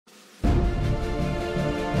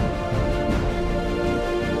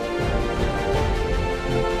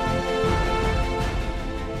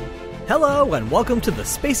Hello and welcome to The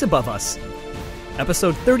Space Above Us,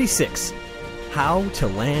 Episode 36, How to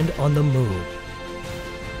Land on the Moon.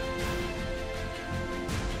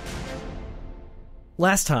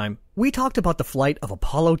 Last time, we talked about the flight of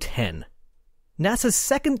Apollo 10. NASA's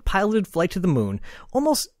second piloted flight to the moon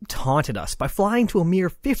almost taunted us by flying to a mere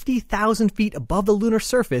 50,000 feet above the lunar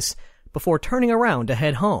surface before turning around to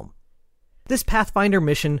head home. This Pathfinder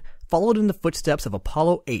mission followed in the footsteps of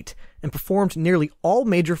Apollo 8 and performed nearly all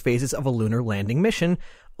major phases of a lunar landing mission,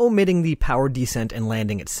 omitting the powered descent and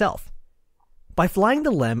landing itself. By flying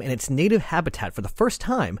the LEM in its native habitat for the first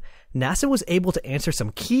time, NASA was able to answer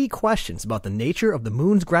some key questions about the nature of the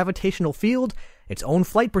moon's gravitational field, its own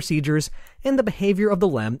flight procedures, and the behavior of the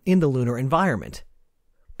LEM in the lunar environment.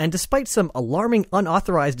 And despite some alarming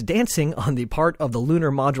unauthorized dancing on the part of the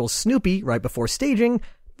lunar module Snoopy right before staging,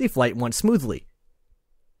 the flight went smoothly.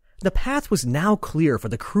 The path was now clear for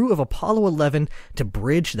the crew of Apollo 11 to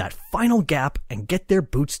bridge that final gap and get their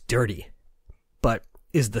boots dirty. But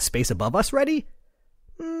is the space above us ready?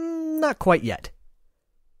 Not quite yet.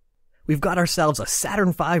 We've got ourselves a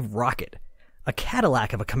Saturn V rocket, a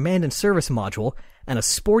Cadillac of a command and service module, and a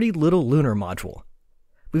sporty little lunar module.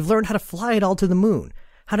 We've learned how to fly it all to the moon,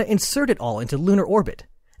 how to insert it all into lunar orbit,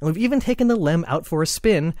 and we've even taken the LEM out for a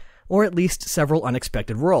spin, or at least several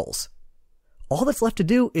unexpected rolls. All that's left to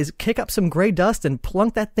do is kick up some gray dust and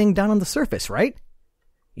plunk that thing down on the surface, right?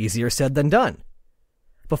 Easier said than done.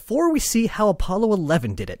 Before we see how Apollo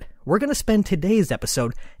 11 did it, we're going to spend today's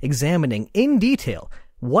episode examining in detail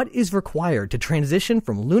what is required to transition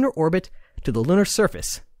from lunar orbit to the lunar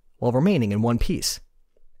surface while remaining in one piece.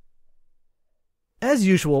 As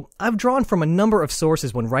usual, I've drawn from a number of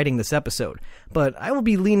sources when writing this episode, but I will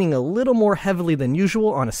be leaning a little more heavily than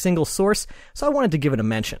usual on a single source, so I wanted to give it a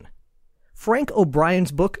mention. Frank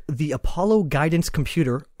O'Brien's book, The Apollo Guidance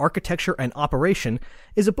Computer, Architecture and Operation,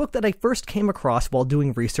 is a book that I first came across while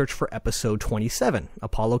doing research for episode 27,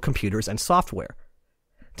 Apollo Computers and Software.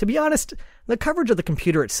 To be honest, the coverage of the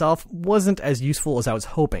computer itself wasn't as useful as I was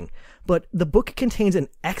hoping, but the book contains an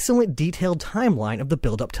excellent detailed timeline of the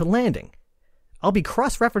build-up to landing. I'll be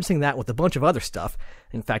cross-referencing that with a bunch of other stuff.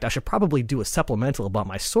 In fact, I should probably do a supplemental about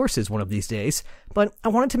my sources one of these days, but I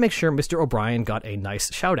wanted to make sure Mr. O'Brien got a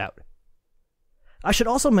nice shout-out. I should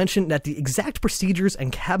also mention that the exact procedures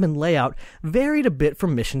and cabin layout varied a bit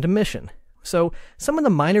from mission to mission, so some of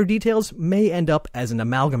the minor details may end up as an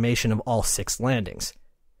amalgamation of all 6 landings.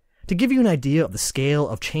 To give you an idea of the scale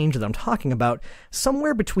of change that I'm talking about,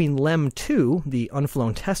 somewhere between LEM 2, the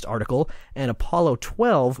unflown test article, and Apollo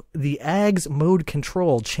 12, the AGS mode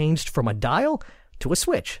control changed from a dial to a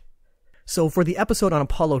switch. So for the episode on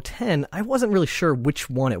Apollo 10, I wasn't really sure which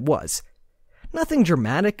one it was. Nothing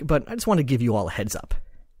dramatic, but I just want to give you all a heads up.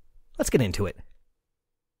 Let's get into it.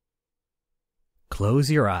 Close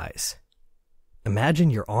your eyes. Imagine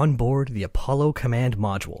you're on board the Apollo Command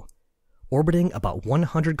Module, orbiting about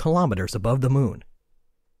 100 kilometers above the moon.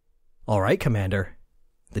 Alright, Commander.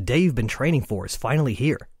 The day you've been training for is finally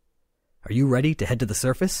here. Are you ready to head to the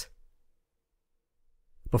surface?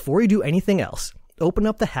 Before you do anything else, open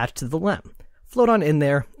up the hatch to the LEM, float on in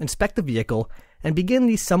there, inspect the vehicle, and begin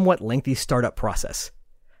the somewhat lengthy startup process.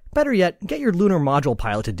 Better yet, get your lunar module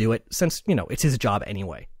pilot to do it, since, it's his job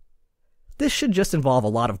anyway. This should just involve a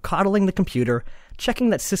lot of coddling the computer, checking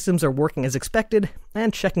that systems are working as expected,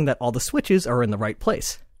 and checking that all the switches are in the right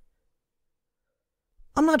place.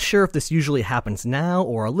 I'm not sure if this usually happens now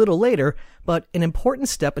or a little later, but an important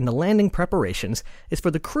step in the landing preparations is for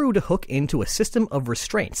the crew to hook into a system of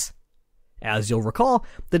restraints. As you'll recall,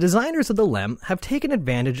 the designers of the LEM have taken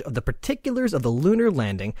advantage of the particulars of the lunar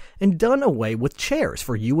landing and done away with chairs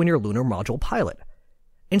for you and your lunar module pilot.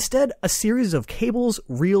 Instead, a series of cables,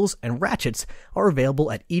 reels, and ratchets are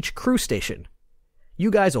available at each crew station. You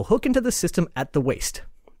guys will hook into the system at the waist.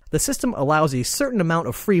 The system allows a certain amount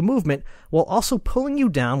of free movement while also pulling you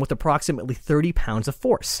down with approximately 30 pounds of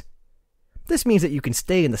force. This means that you can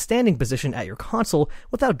stay in the standing position at your console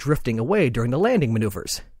without drifting away during the landing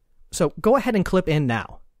maneuvers. So go ahead and clip in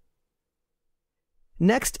now.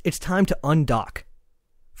 Next, it's time to undock.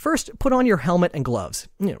 First, put on your helmet and gloves,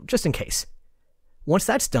 just in case. Once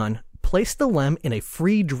that's done, place the LEM in a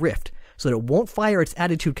free drift so that it won't fire its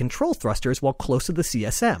attitude control thrusters while close to the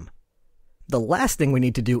CSM. The last thing we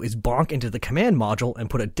need to do is bonk into the command module and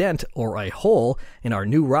put a dent or a hole in our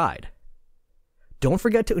new ride. Don't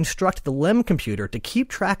forget to instruct the LEM computer to keep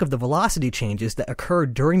track of the velocity changes that occur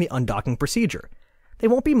during the undocking procedure. They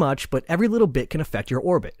won't be much, but every little bit can affect your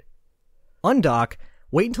orbit. Undock,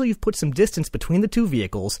 wait until you've put some distance between the two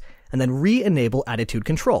vehicles, and then re-enable attitude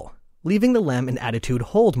control, leaving the LEM in attitude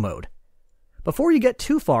hold mode. Before you get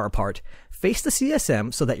too far apart, face the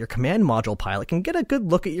CSM so that your command module pilot can get a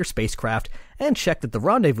good look at your spacecraft and check that the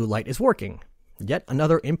rendezvous light is working. Yet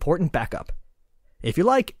another important backup. If you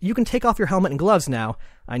like, you can take off your helmet and gloves now.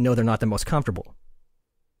 I know they're not the most comfortable.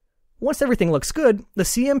 Once everything looks good, the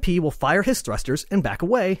CMP will fire his thrusters and back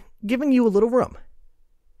away, giving you a little room.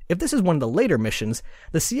 If this is one of the later missions,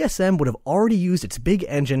 the CSM would have already used its big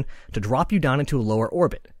engine to drop you down into a lower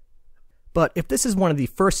orbit. But if this is one of the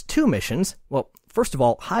first two missions, well, first of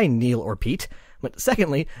all, hi Neil or Pete, but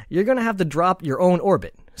secondly, you're going to have to drop your own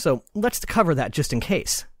orbit, so let's cover that just in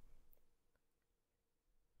case.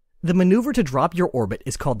 The maneuver to drop your orbit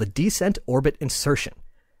is called the descent orbit insertion.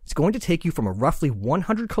 It's going to take you from a roughly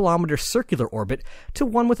 100 kilometer circular orbit to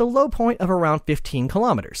one with a low point of around 15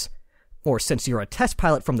 kilometers. Or since you're a test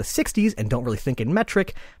pilot from the 60s and don't really think in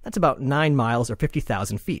metric, that's about 9 miles or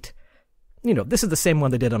 50,000 feet. You know, this is the same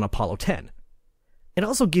one they did on Apollo 10. It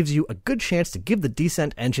also gives you a good chance to give the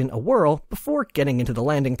descent engine a whirl before getting into the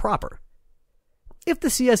landing proper. If the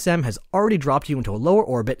CSM has already dropped you into a lower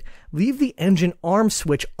orbit, leave the engine arm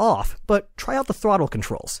switch off, but try out the throttle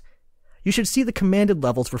controls. You should see the commanded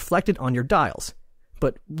levels reflected on your dials,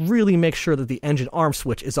 but really make sure that the engine arm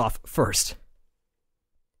switch is off first.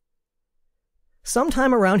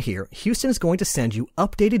 Sometime around here, Houston is going to send you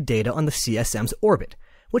updated data on the CSM's orbit,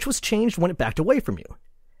 which was changed when it backed away from you.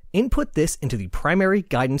 Input this into the Primary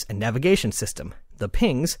Guidance and Navigation System, the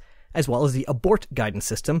PINGs, as well as the Abort Guidance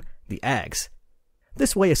System, the AGS.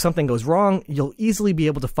 This way, if something goes wrong, you'll easily be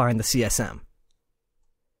able to find the CSM.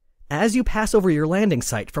 As you pass over your landing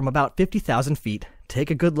site from about 50,000 feet, take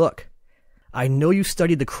a good look. I know you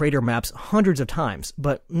studied the crater maps hundreds of times,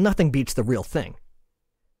 but nothing beats the real thing.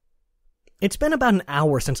 It's been about an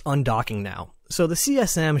hour since undocking now, so the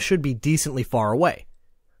CSM should be decently far away.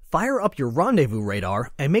 Fire up your rendezvous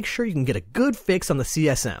radar and make sure you can get a good fix on the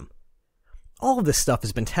CSM. All of this stuff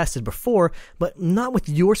has been tested before, but not with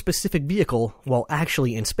your specific vehicle while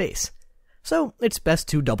actually in space. So it's best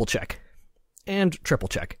to double check. And triple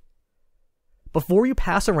check. Before you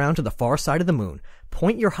pass around to the far side of the moon,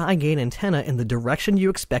 point your high-gain antenna in the direction you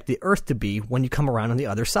expect the Earth to be when you come around on the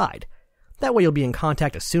other side. That way you'll be in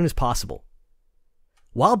contact as soon as possible.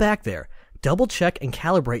 While back there, double check and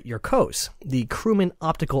calibrate your COAS, the Crewman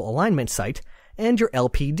Optical Alignment Site, and your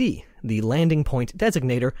LPD, the Landing Point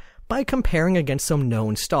Designator, by comparing against some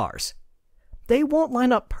known stars. They won't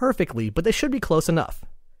line up perfectly, but they should be close enough.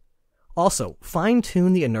 Also,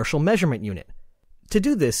 fine-tune the inertial measurement unit. To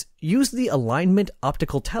do this, use the Alignment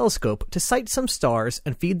Optical Telescope to sight some stars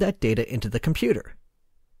and feed that data into the computer.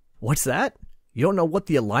 What's that? You don't know what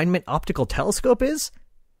the Alignment Optical Telescope is?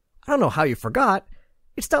 I don't know how you forgot.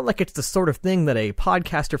 It's not like it's the sort of thing that a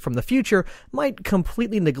podcaster from the future might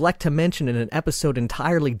completely neglect to mention in an episode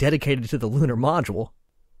entirely dedicated to the lunar module.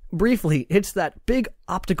 Briefly, it's that big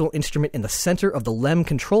optical instrument in the center of the LEM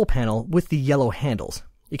control panel with the yellow handles.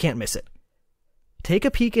 You can't miss it. Take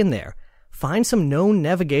a peek in there, find some known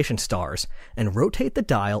navigation stars, and rotate the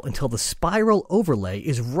dial until the spiral overlay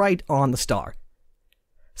is right on the star.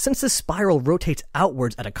 Since the spiral rotates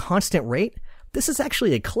outwards at a constant rate, this is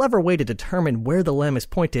actually a clever way to determine where the LEM is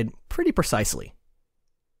pointed pretty precisely.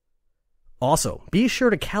 Also, be sure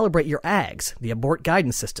to calibrate your AGS, the Abort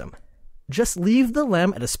Guidance System. Just leave the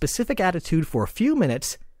LEM at a specific attitude for a few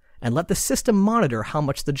minutes and let the system monitor how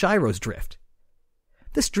much the gyros drift.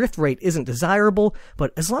 This drift rate isn't desirable,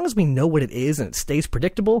 but as long as we know what it is and it stays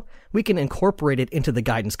predictable, we can incorporate it into the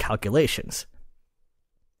guidance calculations.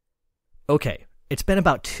 Okay, it's been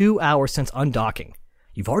about 2 hours since undocking.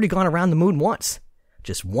 You've already gone around the moon once.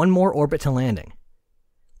 Just one more orbit to landing.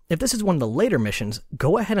 If this is one of the later missions,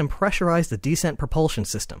 go ahead and pressurize the descent propulsion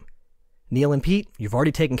system. Neil and Pete, you've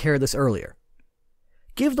already taken care of this earlier.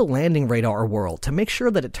 Give the landing radar a whirl to make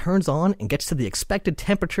sure that it turns on and gets to the expected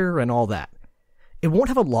temperature and all that. It won't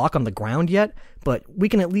have a lock on the ground yet, but we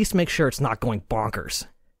can at least make sure it's not going bonkers.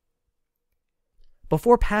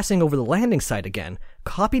 Before passing over the landing site again,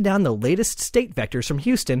 copy down the latest state vectors from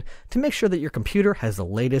Houston to make sure that your computer has the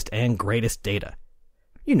latest and greatest data.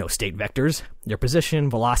 You know state vectors, your position,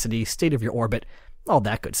 velocity, state of your orbit, all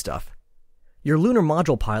that good stuff. Your lunar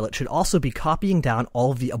module pilot should also be copying down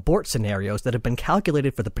all of the abort scenarios that have been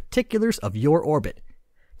calculated for the particulars of your orbit.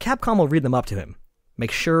 Capcom will read them up to him.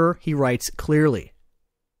 Make sure he writes clearly.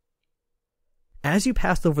 As you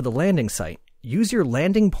pass over the landing site, use your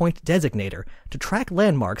landing point designator to track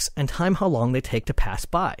landmarks and time how long they take to pass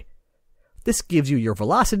by. This gives you your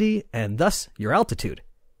velocity and thus your altitude.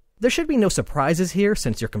 There should be no surprises here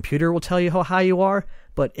since your computer will tell you how high you are,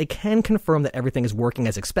 but it can confirm that everything is working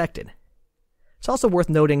as expected. It's also worth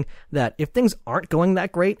noting that if things aren't going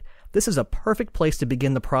that great, this is a perfect place to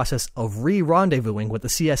begin the process of re-rendezvousing with the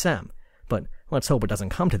CSM, but let's hope it doesn't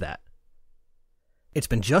come to that. It's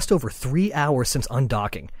been just over 3 hours since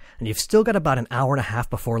undocking, and you've still got about an hour and a half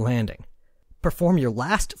before landing. Perform your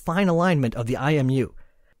last fine alignment of the IMU.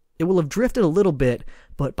 It will have drifted a little bit,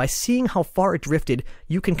 but by seeing how far it drifted,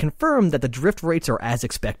 you can confirm that the drift rates are as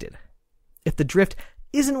expected. If the drift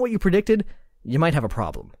isn't what you predicted, you might have a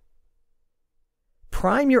problem.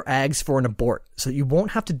 Prime your AGs for an abort so that you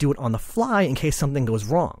won't have to do it on the fly in case something goes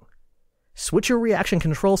wrong. Switch your reaction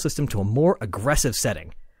control system to a more aggressive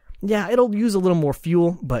setting. Yeah, it'll use a little more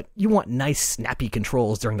fuel, but you want nice, snappy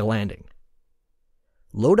controls during the landing.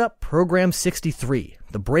 Load up Program 63,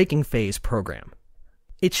 the braking phase program.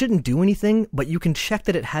 It shouldn't do anything, but you can check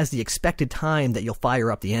that it has the expected time that you'll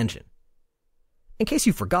fire up the engine. In case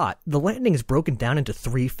you forgot, the landing is broken down into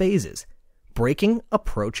 3 phases: braking,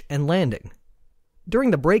 approach, and landing.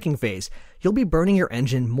 During the braking phase, you'll be burning your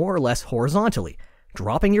engine more or less horizontally,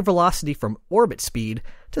 dropping your velocity from orbit speed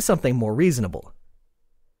to something more reasonable.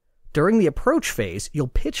 During the approach phase, you'll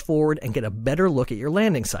pitch forward and get a better look at your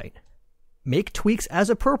landing site. Make tweaks as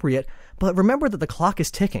appropriate, but remember that the clock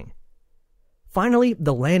is ticking. Finally,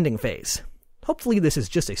 the landing phase. Hopefully this is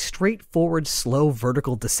just a straightforward, slow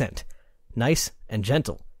vertical descent. Nice and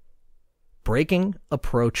gentle. Braking,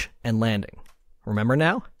 approach, and landing. Remember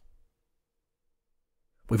now?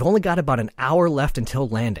 We've only got about an hour left until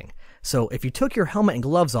landing, so if you took your helmet and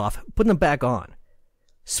gloves off, put them back on.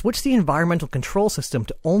 Switch the environmental control system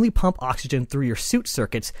to only pump oxygen through your suit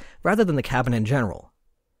circuits rather than the cabin in general.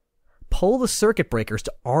 Pull the circuit breakers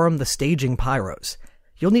to arm the staging pyros.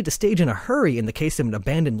 You'll need to stage in a hurry in the case of an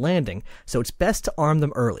abandoned landing, so it's best to arm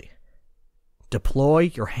them early.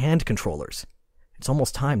 Deploy your hand controllers. It's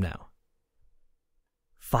almost time now.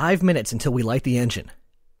 5 minutes until we light the engine.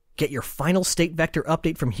 Get your final state vector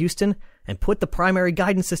update from Houston and put the primary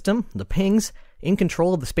guidance system, the pings, in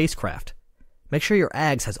control of the spacecraft. Make sure your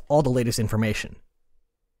AGS has all the latest information.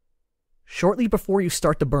 Shortly before you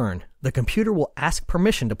start the burn, the computer will ask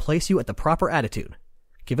permission to place you at the proper attitude.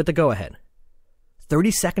 Give it the go-ahead.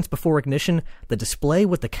 30 seconds before ignition, the display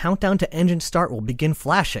with the countdown to engine start will begin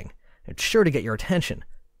flashing. It's sure to get your attention.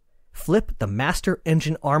 Flip the master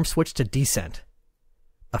engine arm switch to descent.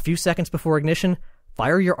 A few seconds before ignition,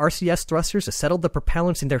 fire your RCS thrusters to settle the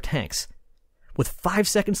propellants in their tanks. With 5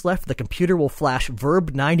 seconds left, the computer will flash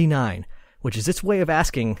Verb 99, which is its way of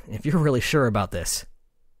asking if you're really sure about this.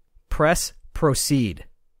 Press Proceed.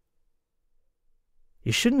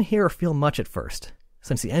 You shouldn't hear or feel much at first,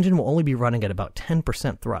 since the engine will only be running at about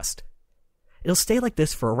 10% thrust. It'll stay like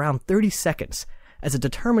this for around 30 seconds, as it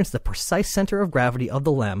determines the precise center of gravity of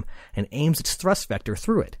the LEM and aims its thrust vector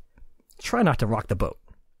through it. Try not to rock the boat.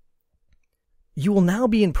 You will now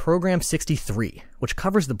be in Program 63, which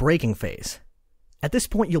covers the braking phase. At this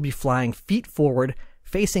point, you'll be flying feet forward,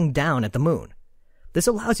 facing down at the moon. This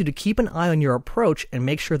allows you to keep an eye on your approach and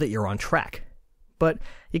make sure that you're on track. But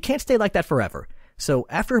you can't stay like that forever, so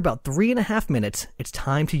after about 3.5 minutes, it's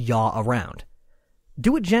time to yaw around.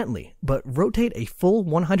 Do it gently, but rotate a full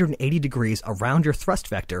 180 degrees around your thrust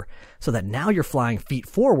vector so that now you're flying feet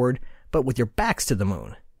forward, but with your backs to the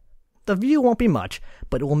moon. The view won't be much,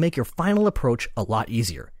 but it will make your final approach a lot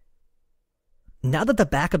easier. Now that the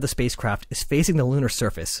back of the spacecraft is facing the lunar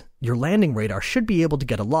surface, your landing radar should be able to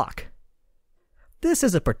get a lock. This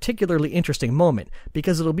is a particularly interesting moment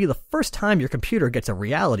because it'll be the first time your computer gets a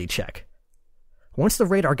reality check. Once the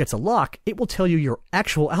radar gets a lock, it will tell you your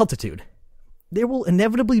actual altitude. There will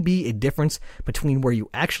inevitably be a difference between where you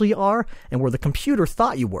actually are and where the computer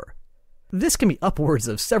thought you were. This can be upwards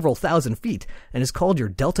of several thousand feet and is called your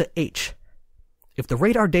delta H. If the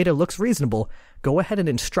radar data looks reasonable, go ahead and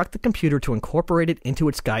instruct the computer to incorporate it into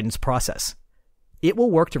its guidance process. It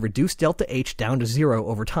will work to reduce delta H down to 0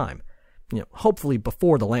 over time, hopefully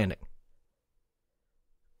before the landing.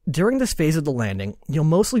 During this phase of the landing, you'll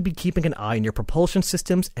mostly be keeping an eye on your propulsion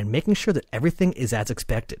systems and making sure that everything is as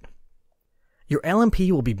expected. Your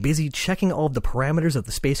LMP will be busy checking all of the parameters of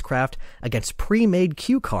the spacecraft against pre-made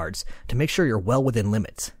cue cards to make sure you're well within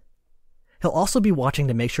limits. He'll also be watching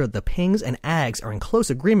to make sure that the pings and AGs are in close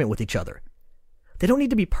agreement with each other. They don't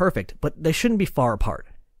need to be perfect, but they shouldn't be far apart.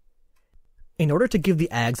 In order to give the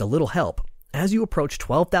AGs a little help, as you approach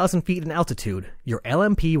 12,000 feet in altitude, your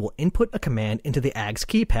LMP will input a command into the AG's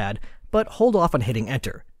keypad, but hold off on hitting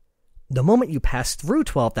enter. The moment you pass through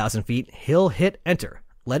 12,000 feet, he'll hit enter,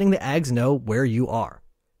 letting the AGs know where you are.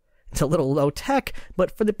 It's a little low tech,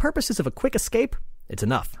 but for the purposes of a quick escape, it's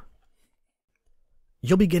enough.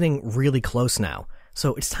 You'll be getting really close now,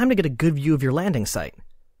 so it's time to get a good view of your landing site.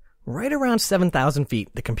 Right around 7,000 feet,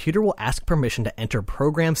 the computer will ask permission to enter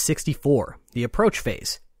Program 64, the approach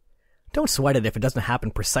phase. Don't sweat it if it doesn't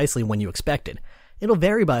happen precisely when you expected. It'll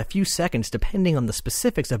vary by a few seconds depending on the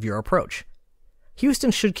specifics of your approach.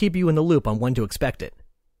 Houston should keep you in the loop on when to expect it.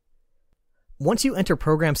 Once you enter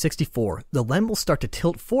Program 64, the LEM will start to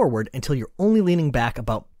tilt forward until you're only leaning back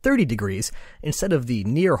about 30 degrees instead of the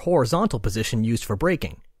near horizontal position used for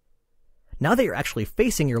braking. Now that you're actually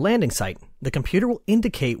facing your landing site, the computer will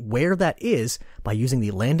indicate where that is by using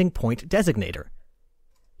the landing point designator.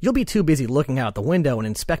 You'll be too busy looking out the window and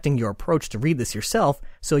inspecting your approach to read this yourself,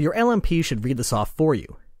 so your LMP should read this off for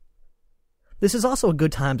you. This is also a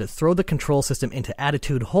good time to throw the control system into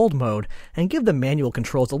attitude hold mode and give the manual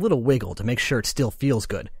controls a little wiggle to make sure it still feels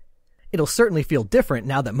good. It'll certainly feel different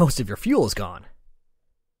now that most of your fuel is gone.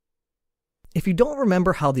 If you don't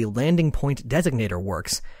remember how the landing point designator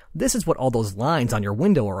works, this is what all those lines on your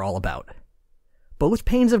window are all about. Both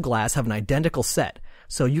panes of glass have an identical set,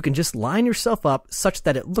 so you can just line yourself up such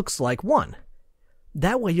that it looks like one.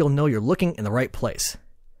 That way you'll know you're looking in the right place.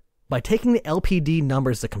 By taking the LPD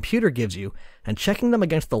numbers the computer gives you and checking them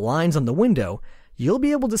against the lines on the window, you'll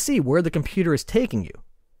be able to see where the computer is taking you.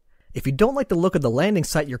 If you don't like the look of the landing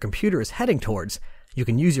site your computer is heading towards, you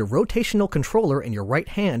can use your rotational controller in your right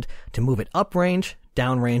hand to move it uprange,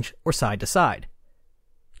 downrange, or side to side.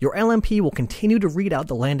 Your LMP will continue to read out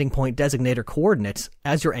the landing point designator coordinates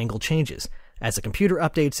as your angle changes, as the computer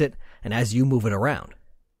updates it, and as you move it around.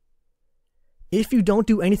 If you don't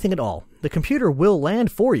do anything at all, the computer will land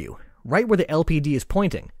for you, right where the LPD is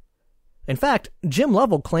pointing. In fact, Jim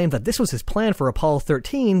Lovell claimed that this was his plan for Apollo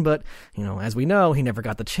 13, but, as we know, he never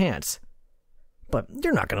got the chance. But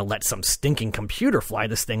you're not going to let some stinking computer fly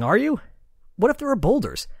this thing, are you? What if there are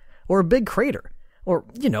boulders? Or a big crater? Or,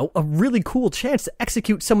 a really cool chance to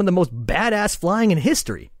execute some of the most badass flying in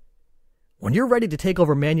history? When you're ready to take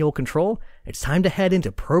over manual control, it's time to head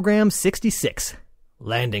into Program 66,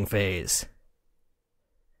 Landing Phase.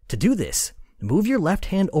 To do this, move your left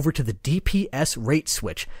hand over to the DPS rate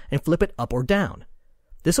switch and flip it up or down.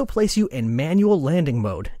 This will place you in manual landing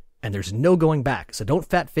mode, and there's no going back, so don't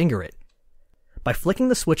fat finger it. By flicking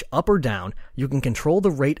the switch up or down, you can control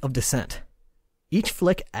the rate of descent. Each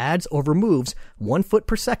flick adds or removes 1 foot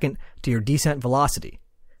per second to your descent velocity.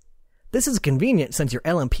 This is convenient since your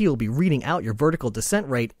LMP will be reading out your vertical descent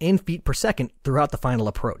rate in feet per second throughout the final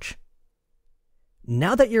approach.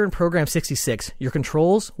 Now that you're in Program 66, your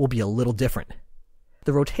controls will be a little different.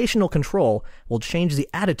 The rotational control will change the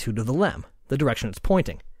attitude of the LEM, the direction it's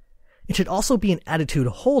pointing. It should also be in attitude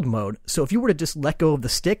hold mode, so if you were to just let go of the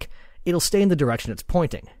stick, it'll stay in the direction it's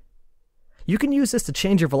pointing. You can use this to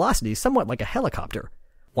change your velocity somewhat like a helicopter.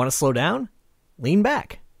 Want to slow down? Lean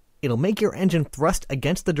back. It'll make your engine thrust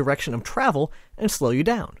against the direction of travel and slow you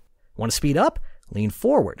down. Want to speed up? Lean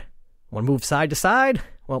forward. Want to move side to side?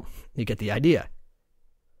 Well, you get the idea.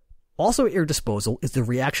 Also at your disposal is the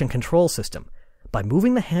reaction control system. By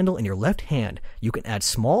moving the handle in your left hand, you can add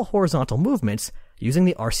small horizontal movements using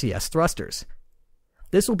the RCS thrusters.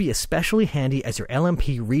 This will be especially handy as your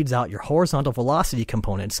LMP reads out your horizontal velocity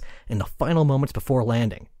components in the final moments before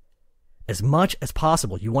landing. As much as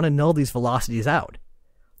possible, you want to know these velocities out.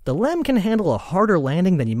 The LEM can handle a harder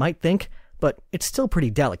landing than you might think, but it's still pretty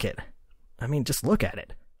delicate. Just look at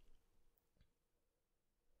it.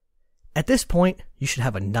 At this point, you should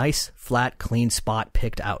have a nice, flat, clean spot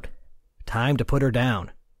picked out. Time to put her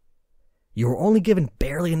down. You were only given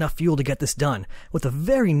barely enough fuel to get this done, with a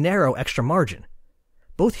very narrow extra margin.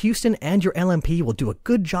 Both Houston and your LMP will do a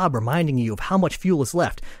good job reminding you of how much fuel is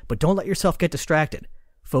left, but don't let yourself get distracted.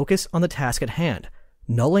 Focus on the task at hand,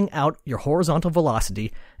 nulling out your horizontal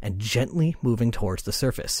velocity and gently moving towards the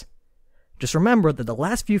surface. Just remember that the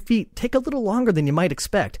last few feet take a little longer than you might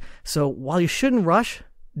expect, so while you shouldn't rush,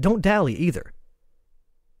 don't dally either.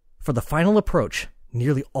 For the final approach,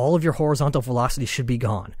 nearly all of your horizontal velocity should be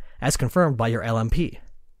gone, as confirmed by your LMP.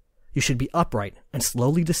 You should be upright and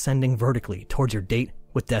slowly descending vertically towards your date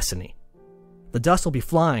with destiny. The dust will be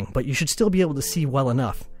flying, but you should still be able to see well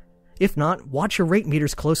enough. If not, watch your rate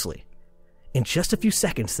meters closely. In just a few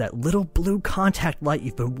seconds, that little blue contact light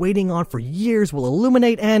you've been waiting on for years will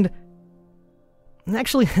illuminate and...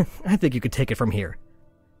 Actually, I think you could take it from here.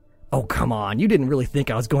 Oh, come on, you didn't really think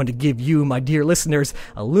I was going to give you, my dear listeners,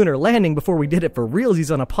 a lunar landing before we did it for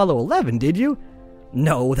realsies on Apollo 11, did you?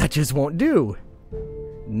 No, that just won't do.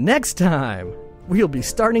 Next time, we'll be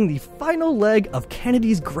starting the final leg of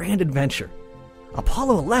Kennedy's grand adventure.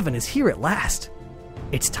 Apollo 11 is here at last.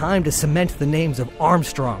 It's time to cement the names of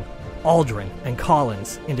Armstrong, Aldrin, and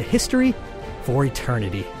Collins into history for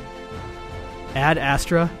eternity. Ad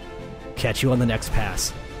Astra, catch you on the next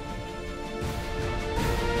pass.